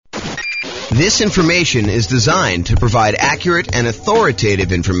This information is designed to provide accurate and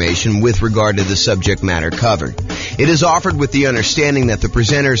authoritative information with regard to the subject matter covered. It is offered with the understanding that the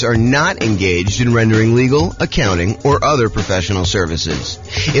presenters are not engaged in rendering legal, accounting, or other professional services.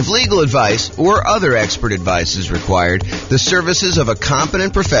 If legal advice or other expert advice is required, the services of a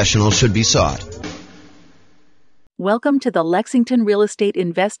competent professional should be sought. Welcome to the Lexington Real Estate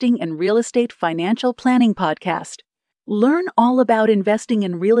Investing and Real Estate Financial Planning Podcast. Learn all about investing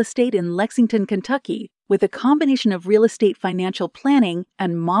in real estate in Lexington, Kentucky, with a combination of real estate financial planning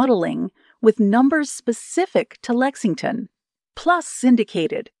and modeling with numbers specific to Lexington, plus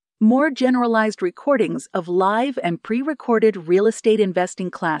syndicated, more generalized recordings of live and pre-recorded real estate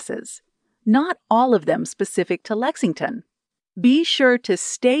investing classes, not all of them specific to Lexington. Be sure to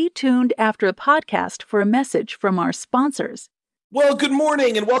stay tuned after a podcast for a message from our sponsors. Well, good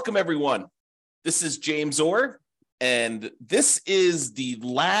morning and welcome, everyone. This is James Orr. And this is the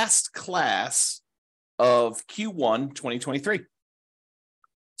last class of Q1 2023.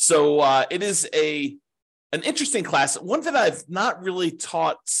 So it is an interesting class, one that I've not really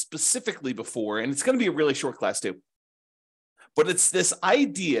taught specifically before, and it's going to be a really short class too. But it's this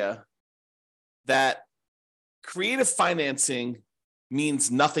idea that creative financing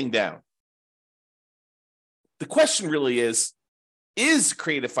means nothing down. The question really is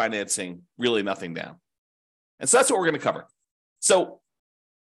creative financing really nothing down? And so that's what we're going to cover. So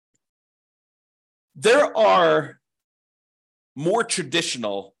there are more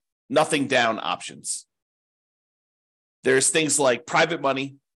traditional nothing down options. There's things like private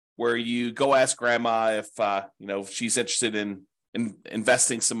money, where you go ask grandma if she's interested in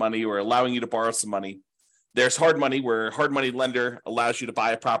investing some money or allowing you to borrow some money. There's hard money, where a hard money lender allows you to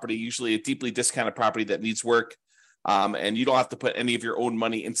buy a property, usually a deeply discounted property that needs work, and you don't have to put any of your own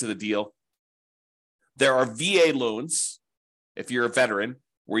money into the deal. There are VA loans, if you're a veteran,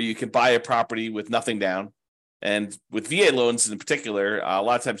 where you can buy a property with nothing down. And with VA loans in particular, a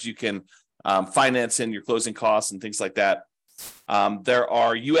lot of times you can finance in your closing costs and things like that. There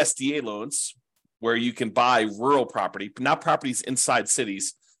are USDA loans, where you can buy rural property, not properties inside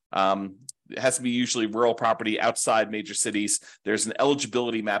cities. It has to be usually rural property outside major cities. There's an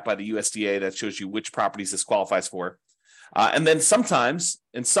eligibility map by the USDA that shows you which properties this qualifies for. And then sometimes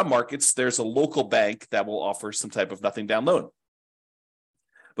in some markets, there's a local bank that will offer some type of nothing down loan.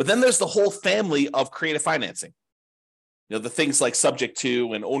 But then there's the whole family of creative financing. The things like subject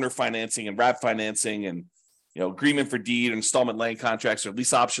to and owner financing and wrap financing and, agreement for deed, installment land contracts, or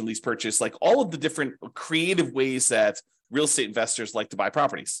lease option, lease purchase, like all of the different creative ways that real estate investors like to buy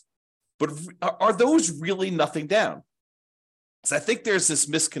properties. But are those really nothing down? So I think there's this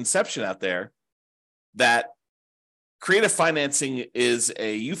misconception out there that creative financing is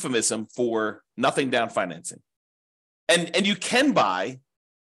a euphemism for nothing down financing. And you can buy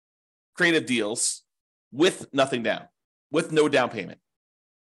creative deals with nothing down, with no down payment.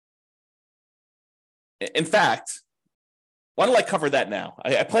 In fact, why don't I cover that now?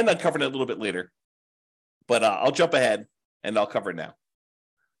 I plan on covering it a little bit later, but I'll jump ahead and I'll cover it now.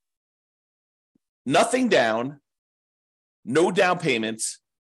 Nothing down, no down payments,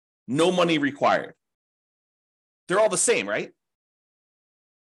 no money required. They're all the same, right?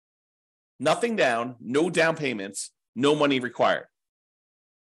 Nothing down, no down payments, no money required.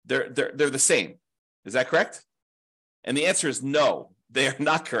 They're the same. Is that correct? And the answer is no, they are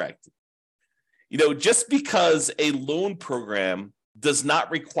not correct. Just because a loan program does not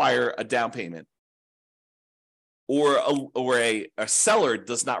require a down payment, or a seller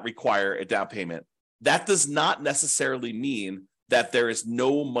does not require a down payment, that does not necessarily mean that there is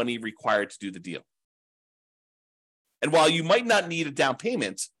no money required to do the deal. And while you might not need a down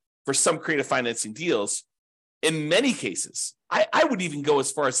payment for some creative financing deals, in many cases, I would even go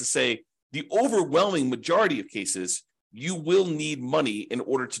as far as to say the overwhelming majority of cases, you will need money in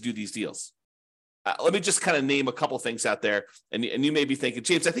order to do these deals. Let me just kind of name a couple things out there, and you may be thinking,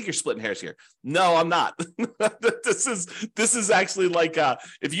 James, I think you're splitting hairs here. No, I'm not. This is actually like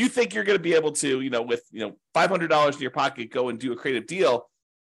if you think you're going to be able to, with $500 in your pocket, go and do a creative deal,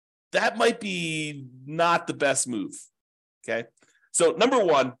 that might be not the best move. Okay, so number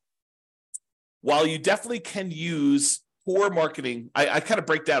one, while you definitely can use poor marketing, I kind of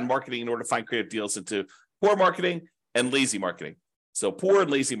break down marketing in order to find creative deals into poor marketing and lazy marketing. So poor and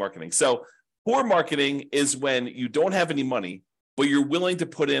lazy marketing. So poor marketing is when you don't have any money, but you're willing to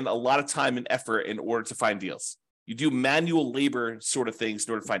put in a lot of time and effort in order to find deals. You do manual labor sort of things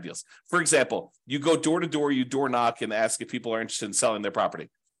in order to find deals. For example, you go door to door, you door knock and ask if people are interested in selling their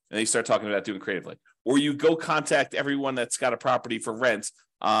property. And you start talking about doing creatively. Or you go contact everyone that's got a property for rent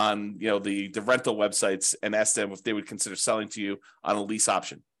on the rental websites and ask them if they would consider selling to you on a lease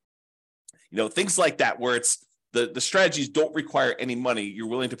option. things like that, where it's the strategies don't require any money. You're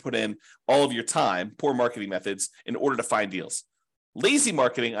willing to put in all of your time, poor marketing methods, in order to find deals. Lazy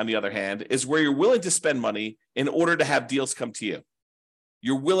marketing, on the other hand, is where you're willing to spend money in order to have deals come to you.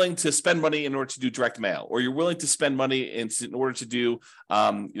 You're willing to spend money in order to do direct mail, or you're willing to spend money in order to do,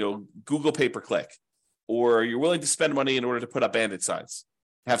 Google pay-per-click, or you're willing to spend money in order to put up bandit signs,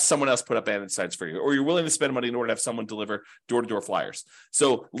 have someone else put up bandit signs for you, or you're willing to spend money in order to have someone deliver door-to-door flyers.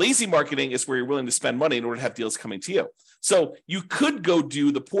 So lazy marketing is where you're willing to spend money in order to have deals coming to you. So you could go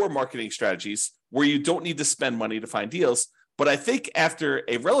do the poor marketing strategies where you don't need to spend money to find deals. But I think after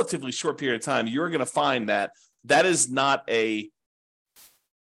a relatively short period of time, you're going to find that is not a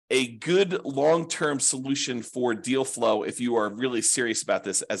good long-term solution for deal flow if you are really serious about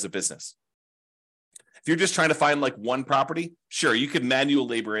this as a business. If you're just trying to find like one property, sure, you could manual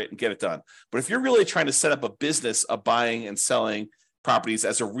labor it and get it done. But if you're really trying to set up a business of buying and selling properties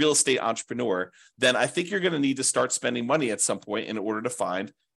as a real estate entrepreneur, then I think you're going to need to start spending money at some point in order to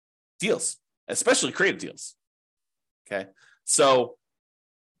find deals, especially creative deals. Okay. So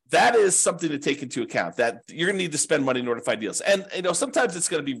that is something to take into account, that you're going to need to spend money in order to find deals. And, sometimes it's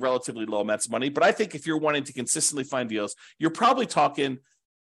going to be relatively low amounts of money, but I think if you're wanting to consistently find deals, you're probably talking,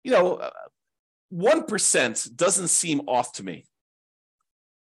 1% doesn't seem off to me.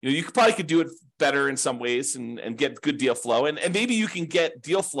 You probably could do it better in some ways and get good deal flow. And maybe you can get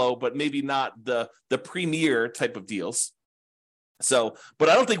deal flow, but maybe not the premier type of deals. So, but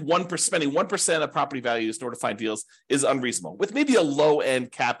I don't think spending 1% of property values in order to find deals is unreasonable, with maybe a low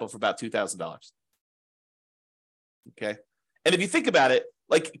end cap of about $2,000. Okay. And if you think about it,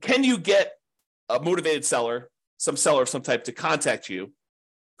 like, can you get a motivated seller, some seller of some type, to contact you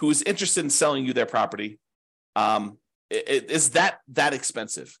who is interested in selling you their property? Is that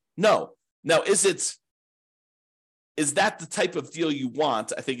expensive? No. Now, is that the type of deal you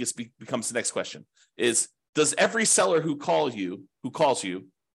want? I think becomes the next question. Does every seller who calls you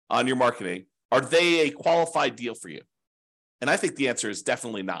on your marketing, are they a qualified deal for you? And I think the answer is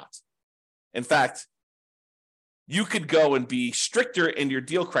definitely not. In fact, you could go and be stricter in your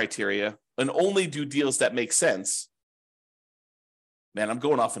deal criteria and only do deals that make sense. Man, I'm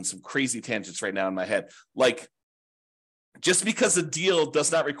going off on some crazy tangents right now in my head. Like, just because a deal does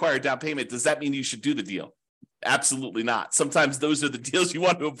not require down payment, does that mean you should do the deal? Absolutely not. Sometimes those are the deals you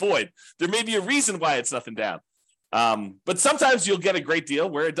want to avoid. There may be a reason why it's nothing down. But sometimes you'll get a great deal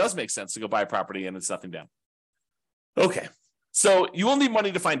where it does make sense to go buy a property and it's nothing down. Okay. So you will need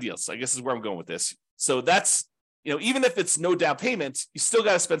money to find deals, I guess is where I'm going with this. So that's, even if it's no down payment, you still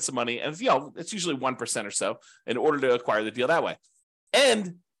got to spend some money. And, it's usually 1% or so in order to acquire the deal that way.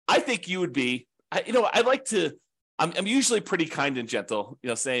 And I think you would be, I'm usually pretty kind and gentle,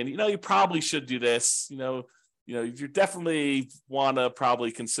 saying, you probably should do this, you definitely want to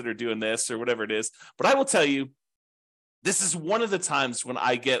probably consider doing this or whatever it is. But I will tell you, this is one of the times when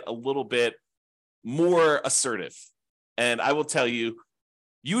I get a little bit more assertive. And I will tell you,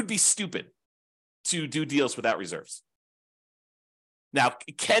 you would be stupid to do deals without reserves. Now,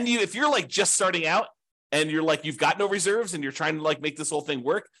 can you, if you're like just starting out and you're like, you've got no reserves and you're trying to like make this whole thing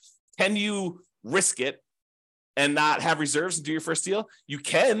work, can you risk it and not have reserves and do your first deal? You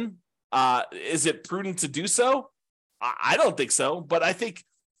can. Is it prudent to do so? I don't think so, but I think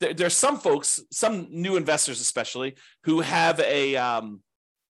there's some folks, some new investors especially, who have their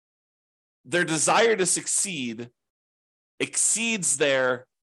desire to succeed exceeds their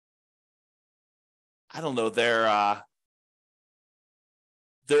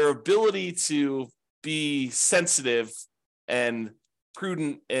ability to be sensitive and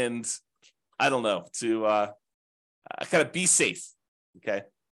prudent and to kind of be safe. Okay.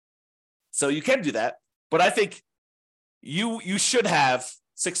 So you can do that, but I think you should have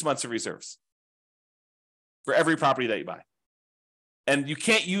 6 months of reserves for every property that you buy. And you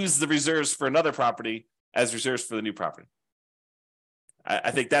can't use the reserves for another property as reserves for the new property.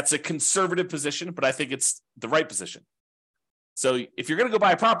 I think that's a conservative position, but I think it's the right position. So if you're going to go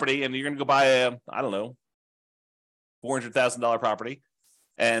buy a property and you're going to go buy a, $400,000 property,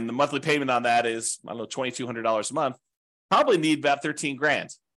 and the monthly payment on that is, $2,200 a month, probably need about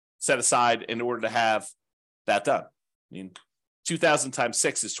 $13,000 set aside in order to have that done. 2,000 times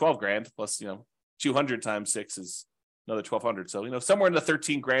 6 is $12,000 plus, 200 times 6 is another 1,200. So, somewhere in the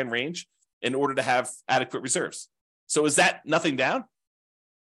 $13,000 range in order to have adequate reserves. So is that nothing down?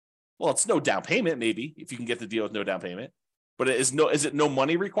 Well, it's no down payment, maybe, if you can get the deal with no down payment. But is it no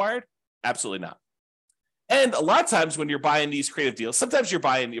money required? Absolutely not. And a lot of times when you're buying these creative deals, sometimes you're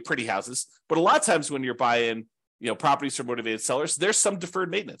buying your pretty houses, but a lot of times when you're buying, properties from motivated sellers, there's some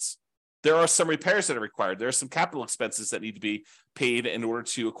deferred maintenance. there are some repairs that are required. There are some capital expenses that need to be paid in order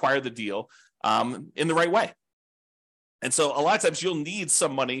to acquire the deal in the right way. And so a lot of times you'll need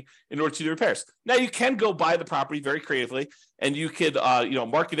some money in order to do repairs. Now you can go buy the property very creatively, and you could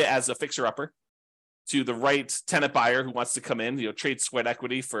market it as a fixer-upper to the right tenant buyer who wants to come in, trade sweat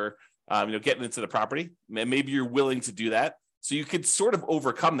equity for getting into the property. And maybe you're willing to do that. So you could sort of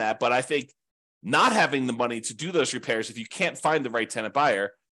overcome that. But I think not having the money to do those repairs, if you can't find the right tenant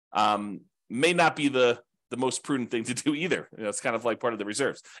buyer, may not be the most prudent thing to do either. It's kind of like part of the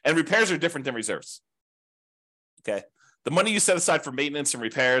reserves. And repairs are different than reserves. Okay. The money you set aside for maintenance and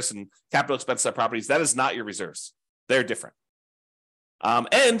repairs and capital expenses on properties, that is not your reserves. They're different.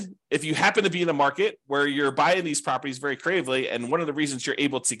 And if you happen to be in a market where you're buying these properties very creatively, and one of the reasons you're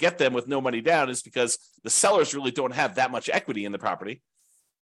able to get them with no money down is because the sellers really don't have that much equity in the property,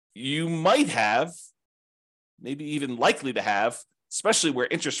 you might have, maybe even likely to have, especially where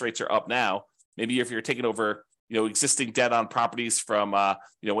interest rates are up now, maybe if you're taking over existing debt on properties from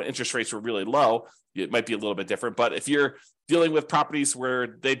when interest rates were really low, it might be a little bit different. But if you're dealing with properties where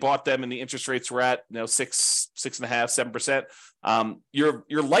they bought them and the interest rates were at 6.5%, 7%,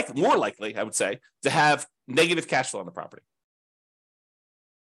 you're more likely, I would say, to have negative cash flow on the property.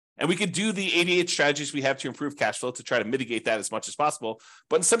 And we could do the 88 strategies we have to improve cash flow to try to mitigate that as much as possible.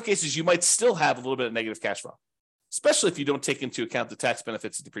 But in some cases, you might still have a little bit of negative cash flow, especially if you don't take into account the tax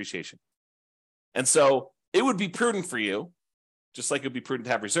benefits of depreciation. And so it would be prudent for you, just like it would be prudent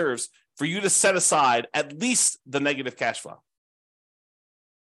to have reserves, for you to set aside at least the negative cash flow.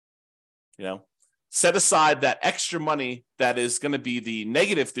 Set aside that extra money that is going to be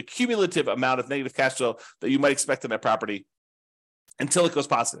the cumulative amount of negative cash flow that you might expect in that property until it goes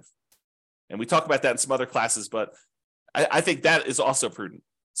positive. And we talk about that in some other classes, but I think that is also prudent.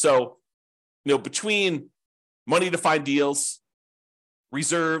 So, between money to find deals,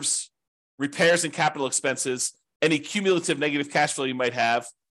 reserves, repairs and capital expenses, any cumulative negative cash flow you might have,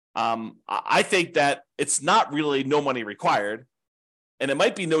 I think that it's not really no money required, and it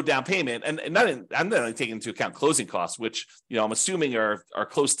might be no down payment. And I'm not taking into account closing costs, which I'm assuming are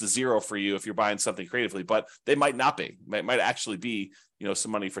close to zero for you if you're buying something creatively, but they might not be. Might actually be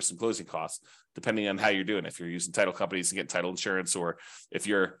some money for some closing costs, depending on how you're doing. If you're using title companies to get title insurance, or if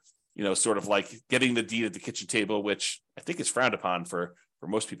you're sort of like getting the deed at the kitchen table, which I think is frowned upon for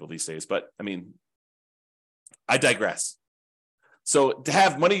most people these days. But I digress. So to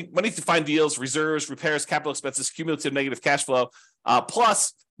have money to find deals, reserves, repairs, capital expenses, cumulative negative cash flow,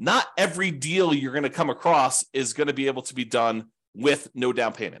 plus not every deal you're going to come across is going to be able to be done with no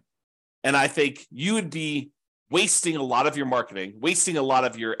down payment. And I think you would be wasting a lot of your marketing, wasting a lot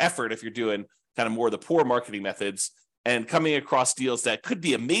of your effort if you're doing kind of more of the poor marketing methods and coming across deals that could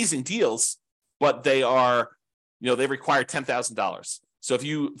be amazing deals, but they are, they require $10,000. So if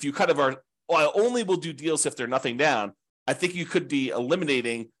you kind of are, I only will do deals if they're nothing down, I think you could be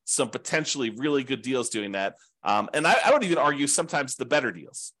eliminating some potentially really good deals doing that. And I would even argue sometimes the better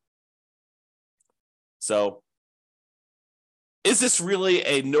deals. So is this really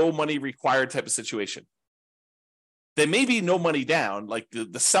a no money required type of situation? There may be no money down, like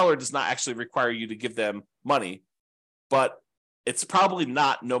the seller does not actually require you to give them money, but it's probably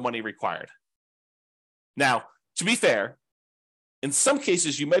not no money required. Now, to be fair, in some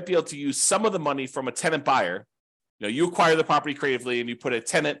cases, you might be able to use some of the money from a tenant buyer. You acquire the property creatively and you put a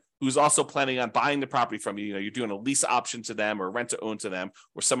tenant who's also planning on buying the property from you. You're doing a lease option to them or rent to own to them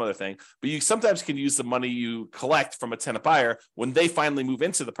or some other thing. But you sometimes can use the money you collect from a tenant buyer when they finally move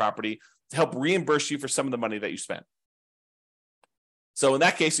into the property to help reimburse you for some of the money that you spent. So in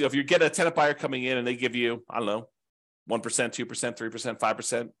that case, if you get a tenant buyer coming in and they give you, 1%, 2%, 3%,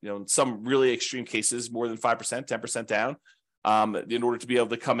 5%, in some really extreme cases, more than 5%, 10% down, in order to be able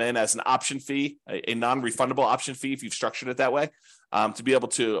to come in as an option fee, a non-refundable option fee, if you've structured it that way, to be able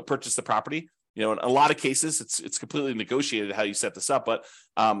to purchase the property. In a lot of cases, it's completely negotiated how you set this up, but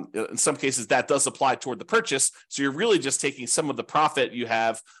in some cases that does apply toward the purchase. So you're really just taking some of the profit you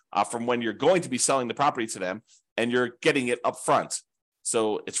have from when you're going to be selling the property to them, and you're getting it up front.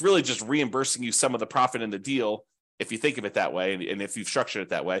 So it's really just reimbursing you some of the profit in the deal, if you think of it that way, and if you've structured it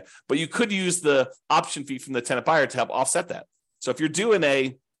that way. But you could use the option fee from the tenant buyer to help offset that. So if you're doing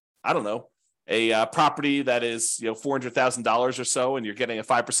a property that is $400,000 or so, and you're getting a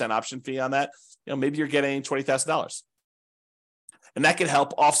 5% option fee on that, maybe you're getting $20,000, and that could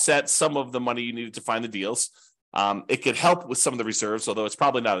help offset some of the money you needed to find the deals. It could help with some of the reserves, although it's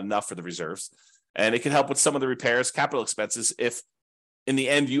probably not enough for the reserves, and it can help with some of the repairs, capital expenses, if in the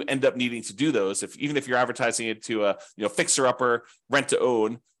end you end up needing to do those. Even if you're advertising it to a fixer upper, rent to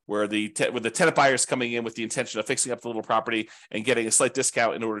own, where the tenant buyer is coming in with the intention of fixing up the little property and getting a slight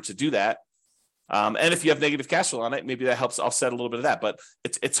discount in order to do that. And if you have negative cash flow on it, maybe that helps offset a little bit of that. But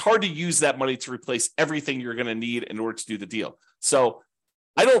it's hard to use that money to replace everything you're going to need in order to do the deal. So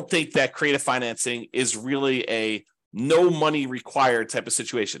I don't think that creative financing is really a no money required type of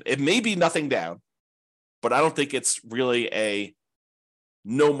situation. It may be nothing down, but I don't think it's really a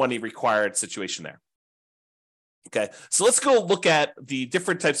no money required situation there. Okay, so let's go look at the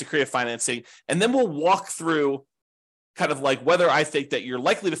different types of creative financing, and then we'll walk through kind of like whether I think that you're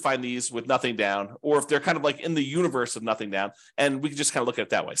likely to find these with nothing down, or if they're kind of like in the universe of nothing down, and we can just kind of look at it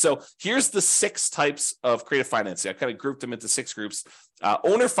that way. So here's the 6 types of creative financing. I kind of grouped them into 6 groups.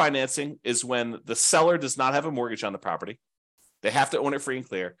 Owner financing is when the seller does not have a mortgage on the property. They have to own it free and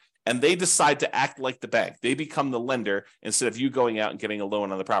clear, and they decide to act like the bank. They become the lender instead of you going out and getting a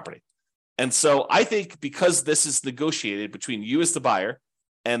loan on the property. And so I think because this is negotiated between you as the buyer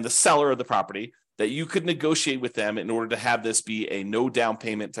and the seller of the property, that you could negotiate with them in order to have this be a no down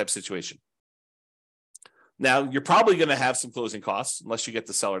payment type situation. Now, you're probably going to have some closing costs unless you get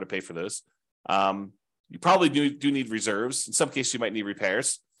the seller to pay for those. You probably do need reserves. In some cases, you might need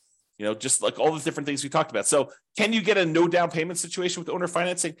repairs, just like all the different things we talked about. So can you get a no down payment situation with owner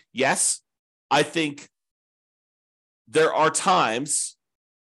financing? Yes. I think there are times,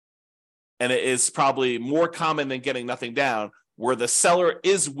 and it is probably more common than getting nothing down, where the seller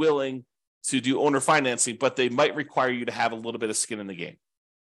is willing to do owner financing, but they might require you to have a little bit of skin in the game,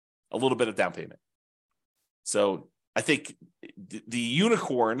 a little bit of down payment. So I think the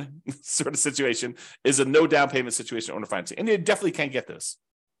unicorn sort of situation is a no down payment situation, owner financing, and you definitely can get this.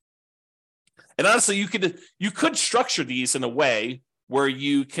 And honestly, you could structure these in a way where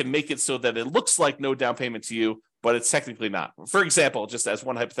you can make it so that it looks like no down payment to you, but it's technically not. For example, just as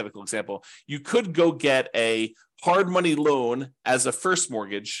one hypothetical example, you could go get a hard money loan as a first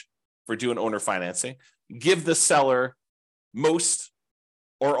mortgage for doing owner financing, give the seller most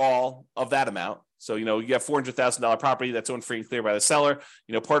or all of that amount. So, you have $400,000 property that's owned free and clear by the seller.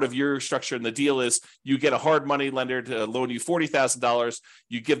 Part of your structure in the deal is you get a hard money lender to loan you $40,000.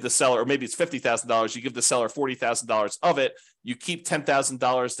 You give the seller, or maybe it's $50,000. You give the seller $40,000 of it. You keep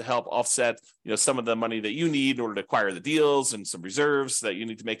 $10,000 to help offset, some of the money that you need in order to acquire the deals and some reserves that you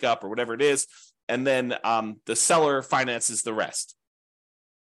need to make up or whatever it is. And then the seller finances the rest.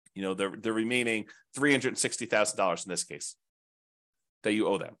 The remaining $360,000 in this case that you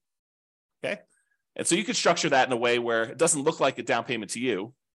owe them. Okay. And so you could structure that in a way where it doesn't look like a down payment to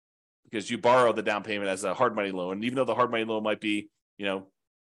you because you borrow the down payment as a hard money loan. And even though the hard money loan might be,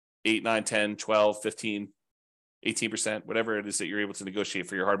 8, 9, 10, 12, 15, 18%, whatever it is that you're able to negotiate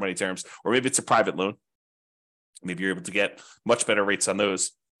for your hard money terms, or maybe it's a private loan. Maybe you're able to get much better rates on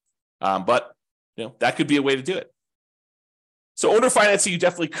those. But that could be a way to do it. So owner financing, you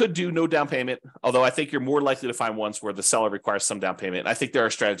definitely could do no down payment, although I think you're more likely to find ones where the seller requires some down payment. I think there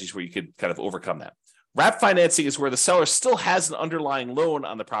are strategies where you could kind of overcome that. Wrap financing is where the seller still has an underlying loan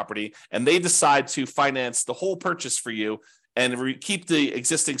on the property, and they decide to finance the whole purchase for you and keep the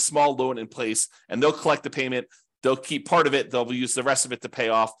existing small loan in place, and they'll collect the payment. They'll keep part of it. They'll use the rest of it to pay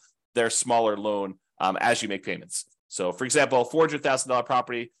off their smaller loan as you make payments. So, for example, $400,000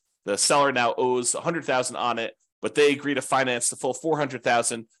 property, the seller now owes $100,000 on it, but they agree to finance the full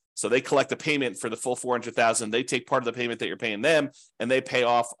 $400,000. So they collect a payment for the full $400,000. They take part of the payment that you're paying them, and they pay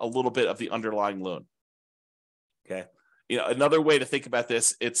off a little bit of the underlying loan. Okay. Another way to think about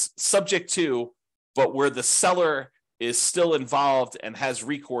this, it's subject to, but where the seller is still involved and has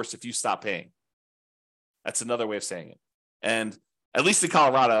recourse if you stop paying. That's another way of saying it. And at least in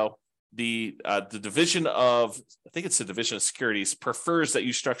Colorado, the division of, I think it's the Division of Securities, prefers that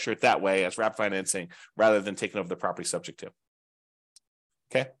you structure it that way as wrap financing rather than taking over the property subject to.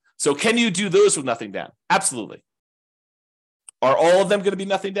 Okay. So can you do those with nothing down? Absolutely. Are all of them going to be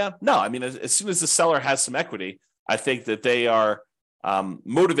nothing down? No. I mean, as soon as the seller has some equity, I think that they are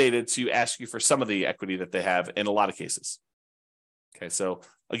motivated to ask you for some of the equity that they have in a lot of cases. Okay. So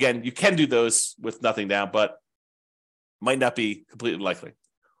again, you can do those with nothing down, but might not be completely likely.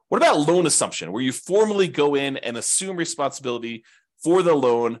 What about loan assumption, where you formally go in and assume responsibility for the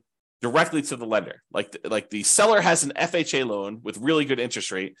loan directly to the lender? Like the seller has an FHA loan with really good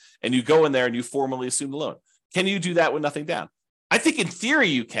interest rate, and you go in there and you formally assume the loan. Can you do that with nothing down? I think in theory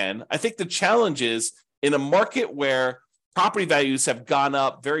you can. I think the challenge is in a market where property values have gone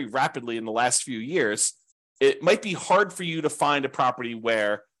up very rapidly in the last few years, it might be hard for you to find a property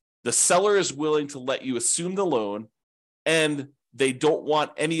where the seller is willing to let you assume the loan and they don't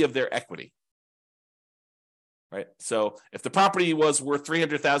want any of their equity. right? So if the property was worth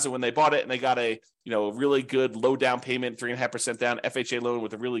 $300,000 when they bought it and they got a really good low down payment, 3.5% down FHA loan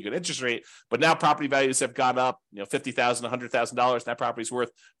with a really good interest rate, but now property values have gone up, $50,000, $100,000, and that property's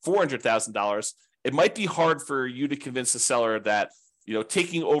worth $400,000. It might be hard for you to convince the seller that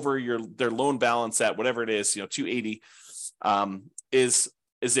taking over their loan balance at whatever it is, 280, is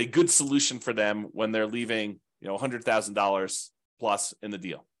a good solution for them when they're leaving $100,000 plus in the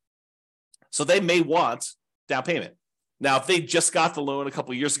deal. So they may want down payment. Now, if they just got the loan a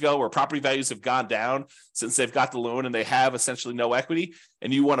couple of years ago, where property values have gone down since they've got the loan and they have essentially no equity,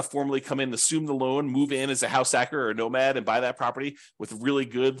 and you want to formally come in, assume the loan, move in as a house hacker or a nomad and buy that property with really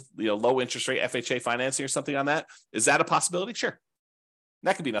good, low interest rate FHA financing or something on that, is that a possibility? Sure.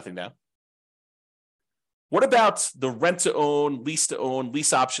 That could be nothing down. What about the rent-to-own, lease-to-own,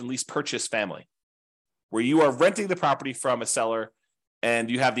 lease option, lease purchase family, where you are renting the property from a seller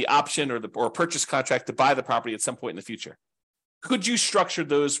and you have the option or purchase contract to buy the property at some point in the future? Could you structure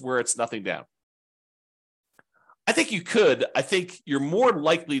those where it's nothing down? I think you could. I think you're more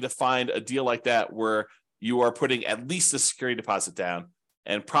likely to find a deal like that where you are putting at least a security deposit down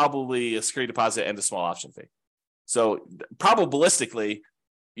and probably a security deposit and a small option fee. So probabilistically,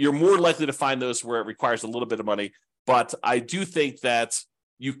 you're more likely to find those where it requires a little bit of money. But I do think that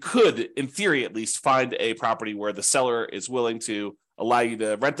you could, in theory at least, find a property where the seller is willing to allow you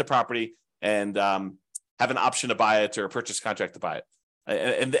to rent the property and have an option to buy it or a purchase contract to buy it.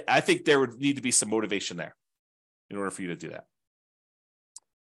 And I think there would need to be some motivation there in order for you to do that.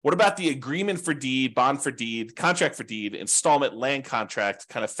 What about the agreement for deed, bond for deed, contract for deed, installment land contract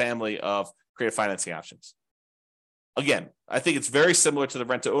kind of family of creative financing options? Again, I think it's very similar to the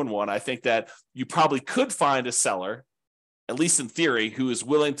rent-to-own one. I think that you probably could find a seller, at least in theory, who is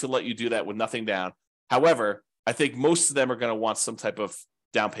willing to let you do that with nothing down. However, I think most of them are going to want some type of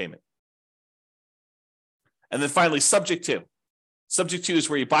down payment. And then finally, subject to. Subject to is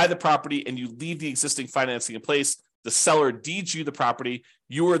where you buy the property and you leave the existing financing in place. The seller deeds you the property.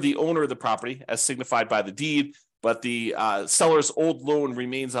 You are the owner of the property, as signified by the deed, but the seller's old loan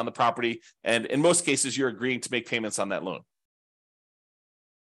remains on the property. And in most cases, you're agreeing to make payments on that loan.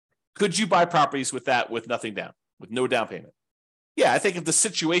 Could you buy properties with that with nothing down, with no down payment? Yeah, I think if the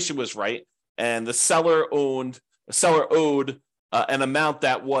situation was right and the seller owed an amount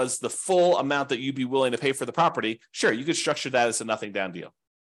that was the full amount that you'd be willing to pay for the property, sure, you could structure that as a nothing down deal.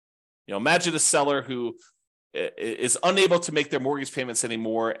 Imagine a seller who is unable to make their mortgage payments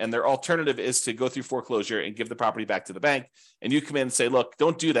anymore, and their alternative is to go through foreclosure and give the property back to the bank. And you come in and say, look,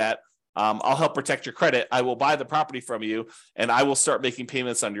 don't do that. I'll help protect your credit. I will buy the property from you, and I will start making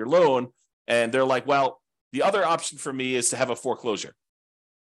payments on your loan. And they're like, well, the other option for me is to have a foreclosure.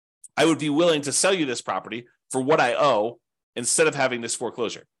 I would be willing to sell you this property for what I owe instead of having this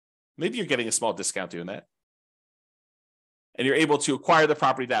foreclosure. Maybe you're getting a small discount doing that. And you're able to acquire the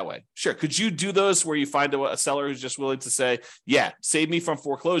property that way. Sure. Could you do those where you find a seller who's just willing to say, yeah, save me from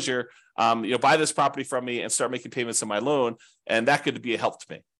foreclosure, buy this property from me and start making payments on my loan, and that could be a help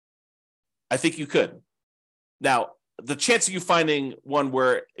to me? I think you could. Now, the chance of you finding one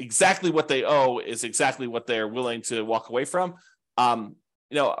where exactly what they owe is exactly what they're willing to walk away from,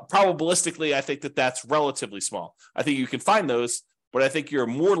 probabilistically, I think that that's relatively small. I think you can find those, but I think you're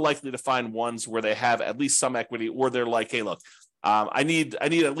more likely to find ones where they have at least some equity, or they're like, hey, look, I need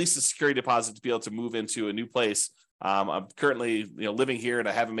at least a security deposit to be able to move into a new place. I'm currently living here and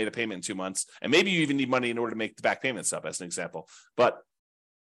I haven't made a payment in 2 months. And maybe you even need money in order to make the back payments up, as an example. But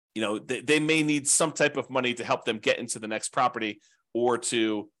they may need some type of money to help them get into the next property, or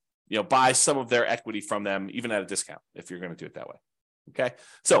to buy some of their equity from them, even at a discount, if you're going to do it that way. Okay,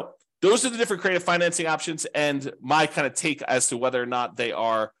 so those are the different creative financing options, and my kind of take as to whether or not they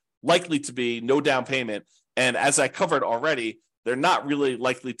are likely to be no down payment. And as I covered already, they're not really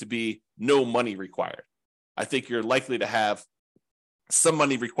likely to be no money required. I think you're likely to have some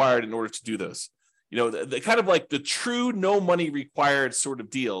money required in order to do those. The kind of like the true no money required sort of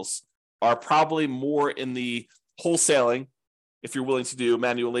deals are probably more in the wholesaling, if you're willing to do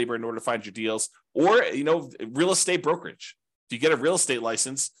manual labor in order to find your deals, or real estate brokerage. If you get a real estate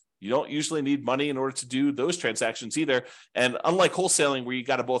license, you don't usually need money in order to do those transactions either. And unlike wholesaling, where you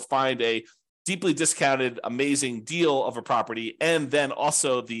got to both find a deeply discounted, amazing deal of a property, and then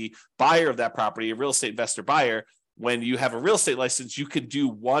also the buyer of that property, a real estate investor buyer, when you have a real estate license, you could do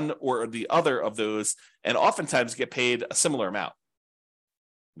one or the other of those and oftentimes get paid a similar amount.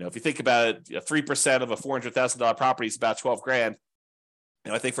 If you think about it, 3% of a $400,000 property is about $12,000.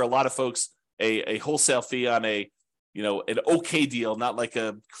 I think for a lot of folks, a wholesale fee on an okay deal, not like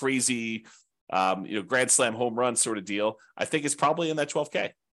a crazy, grand slam home run sort of deal, I think is probably in that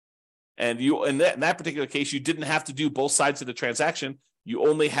 $12,000. And you, in that particular case, you didn't have to do both sides of the transaction. You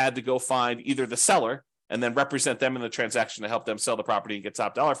only had to go find either the seller and then represent them in the transaction to help them sell the property and get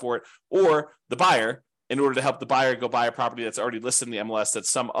top dollar for it, or the buyer in order to help the buyer go buy a property that's already listed in the MLS that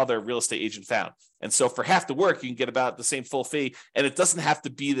some other real estate agent found. And so for half the work, you can get about the same full fee, and it doesn't have to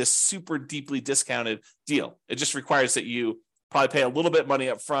be this super deeply discounted deal. It just requires that you probably pay a little bit of money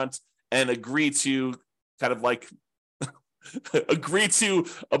up front and agree to kind of like agree to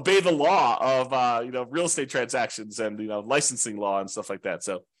obey the law of real estate transactions and licensing law and stuff like that.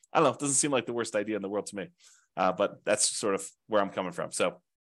 So I don't know, it doesn't seem like the worst idea in the world to me, but that's sort of where I'm coming from. So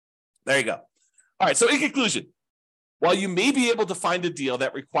there you go. All right, so in conclusion, while you may be able to find a deal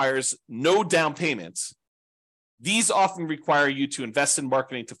that requires no down payments, these often require you to invest in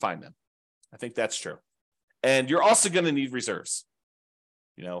marketing to find them. I think that's true. And you're also going to need reserves.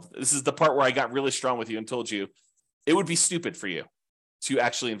 This is the part where I got really strong with you and told you it would be stupid for you to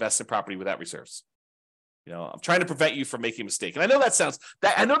actually invest in property without reserves. I'm trying to prevent you from making a mistake. And I know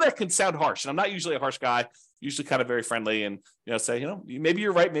that can sound harsh, and I'm not usually a harsh guy, usually kind of very friendly and, say, maybe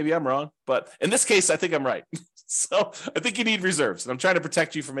you're right, maybe I'm wrong. But in this case, I think I'm right. So I think you need reserves, and I'm trying to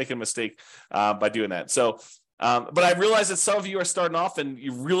protect you from making a mistake by doing that. So, but I realize that some of you are starting off and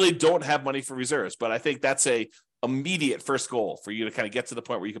you really don't have money for reserves, but I think that's a immediate first goal for you to kind of get to the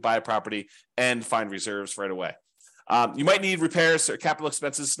point where you can buy a property and find reserves right away. You might need repairs or capital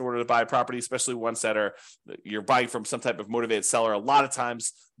expenses in order to buy a property, especially ones that you're buying from some type of motivated seller. A lot of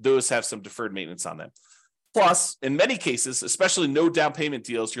times those have some deferred maintenance on them. Plus, in many cases, especially no down payment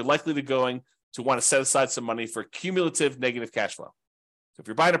deals, you're likely to want to set aside some money for cumulative negative cash flow. So if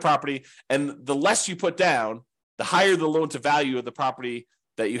you're buying a property and the less you put down, the higher the loan to value of the property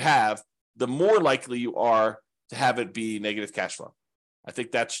that you have, the more likely you are to have it be negative cash flow. I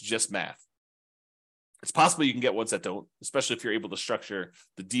think that's just math. It's possible you can get ones that don't, especially if you're able to structure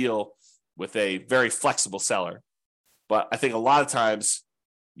the deal with a very flexible seller. But I think a lot of times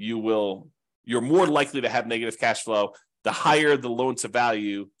you're more likely to have negative cash flow the higher the loan to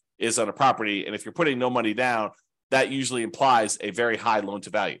value is on a property. And if you're putting no money down, that usually implies a very high loan to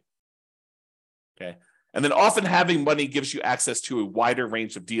value. Okay. And then often having money gives you access to a wider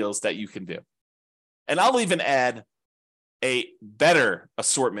range of deals that you can do. And I'll even add a better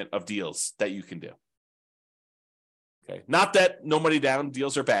assortment of deals that you can do. Okay. Not that no money down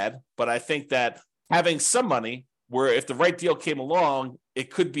deals are bad, but I think that having some money where if the right deal came along, it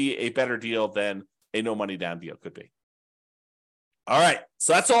could be a better deal than a no money down deal could be. All right.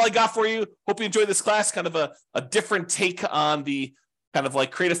 So that's all I got for you. Hope you enjoyed this class, kind of a different take on the kind of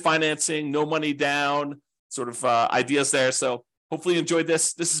like creative financing, no money down sort of ideas there. So hopefully you enjoyed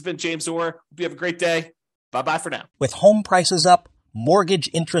this. This has been James Orr. Hope you have a great day. Bye-bye for now. With home prices up, mortgage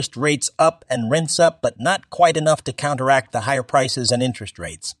interest rates up, and rents up, but not quite enough to counteract the higher prices and interest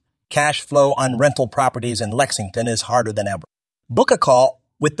rates, cash flow on rental properties in Lexington is harder than ever. Book a call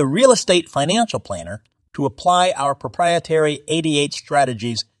with the Real Estate Financial Planner to apply our proprietary 88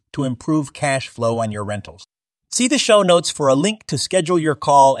 strategies to improve cash flow on your rentals. See the show notes for a link to schedule your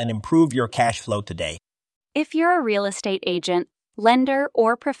call and improve your cash flow today. If you're a real estate agent, lender,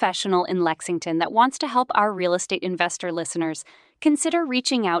 or professional in Lexington that wants to help our real estate investor listeners, consider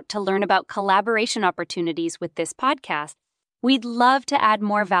reaching out to learn about collaboration opportunities with this podcast. We'd love to add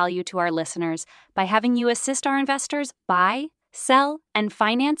more value to our listeners by having you assist our investors buy, sell, and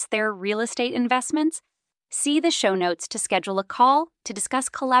finance their real estate investments. See the show notes to schedule a call to discuss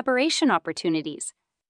collaboration opportunities.